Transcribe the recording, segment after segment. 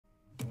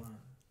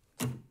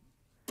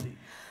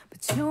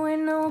but you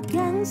ain't no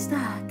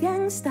gangsta,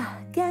 gangsta,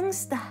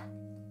 gangsta.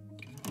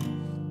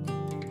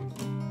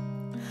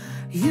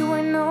 You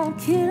ain't no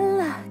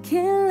killer,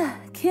 killer,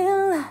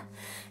 killer.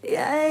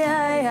 Yeah,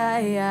 yeah, yeah,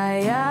 yeah,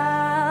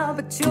 yeah.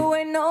 But you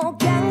ain't no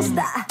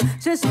gangsta.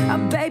 Just a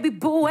baby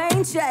boo,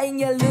 ain't ya? In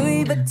your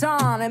Louis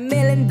Vuitton, $1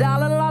 million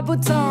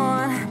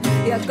Laboutin.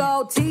 Your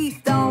gold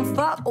teeth don't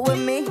fuck with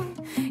me.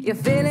 You're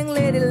feeling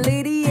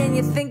litty, and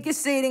you think you're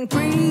sitting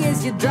pretty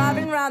as you're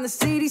driving around the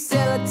city,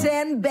 selling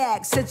 10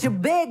 bags. Such a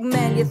big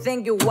man, you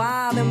think you're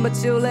wildin',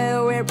 but you let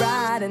it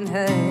ride and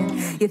hurt.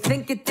 You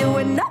think you're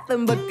doing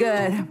nothing but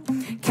good,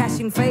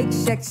 cashing fake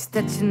checks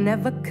that you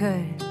never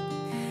could.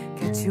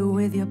 Get you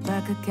with your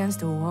back against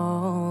the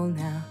wall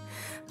now.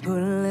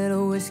 Put a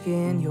little whiskey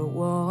in your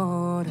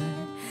water.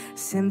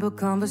 Simple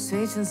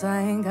conversations,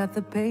 I ain't got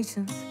the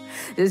patience.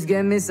 Just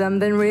give me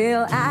something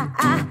real.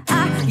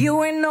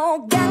 You ain't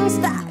no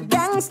gangsta,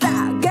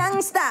 gangsta,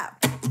 gangsta.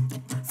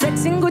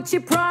 Flexing Gucci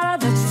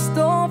Prada that you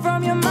stole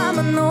from your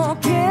mama. No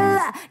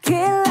killer,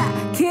 killer,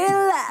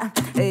 killer.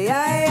 Yeah,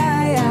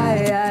 yeah, yeah,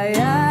 yeah,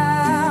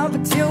 yeah.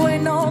 But you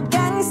ain't no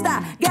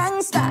gangsta,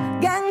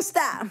 gangsta,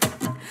 gangsta.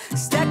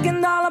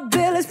 Stacking dollar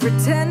bills,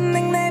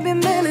 pretending they be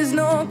millies.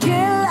 No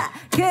killer,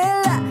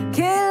 killer,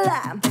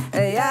 killer.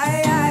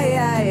 Yeah, yeah,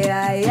 yeah,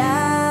 yeah,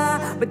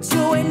 yeah. But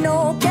you ain't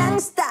no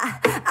gangsta.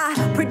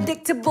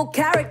 Predictable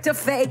character,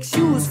 fake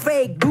shoes,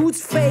 fake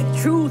boots, fake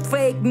truth,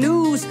 fake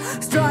news.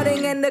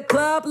 Strutting in the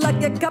club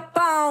like a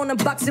Capone, a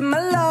boxing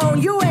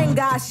Malone. You ain't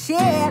got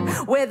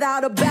shit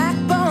without a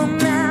backbone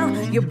now.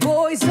 Your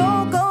boy's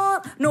all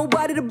gone,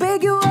 nobody to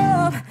big you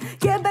up.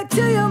 Get back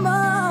to your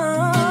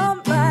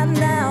mom by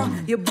now.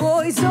 Your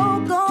boy's all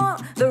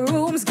gone, the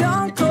room's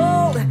gone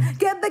cold.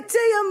 Get back to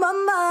your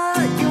mama.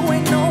 You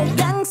ain't no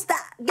gangsta,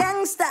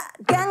 gangsta,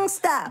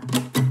 gangsta.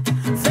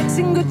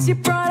 Flexing Gucci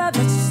Prada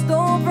that you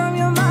stole from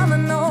your mama.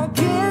 No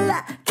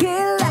killer,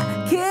 killer,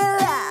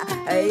 killer.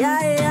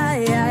 Yeah, yeah,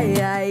 yeah,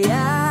 yeah,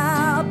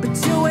 yeah.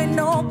 But you ain't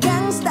no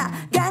gangsta,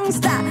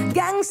 gangsta,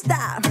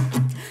 gangsta.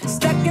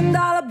 Stacking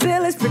dollar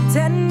bills,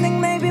 pretending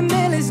maybe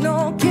millies.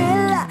 No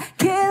killer,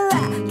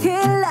 killer,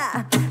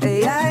 killer.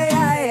 Yeah,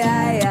 yeah,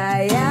 yeah,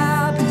 yeah,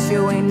 yeah. But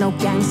you ain't no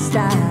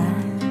gangsta.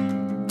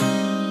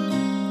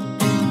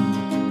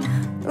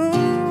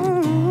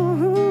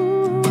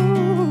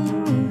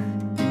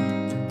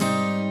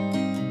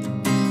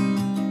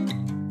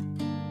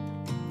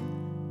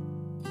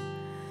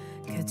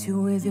 You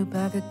with your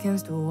back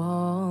against the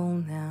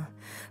wall now.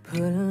 Put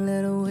a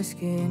little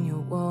whiskey in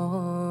your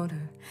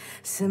water.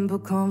 Simple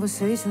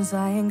conversations,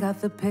 I ain't got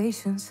the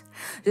patience.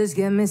 Just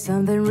give me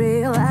something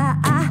real.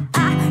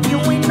 You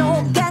ain't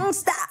no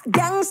gangsta,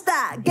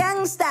 gangsta,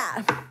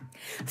 gangsta.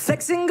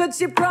 Flexing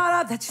Gucci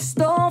Prada that you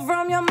stole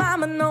from your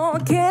mama. No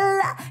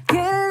killer,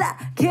 killer,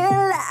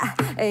 killer.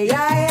 Yeah,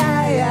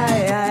 yeah, yeah,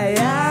 yeah,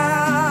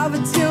 yeah.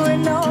 But you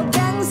ain't no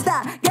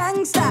gangsta,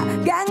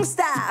 gangsta,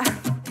 gangsta.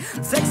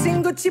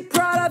 Flexing Gucci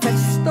Prada that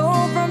you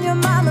stole from your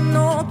mama.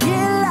 No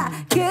killer,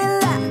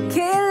 killer,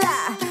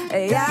 killer.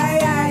 Yeah,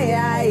 yeah,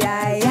 yeah,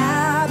 yeah,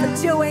 yeah.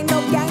 But you ain't no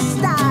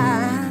gangsta.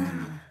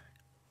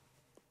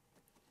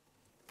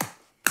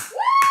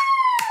 Woo!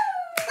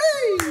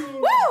 Hey!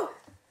 Woo!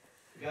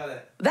 Got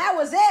it. That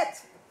was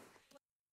it.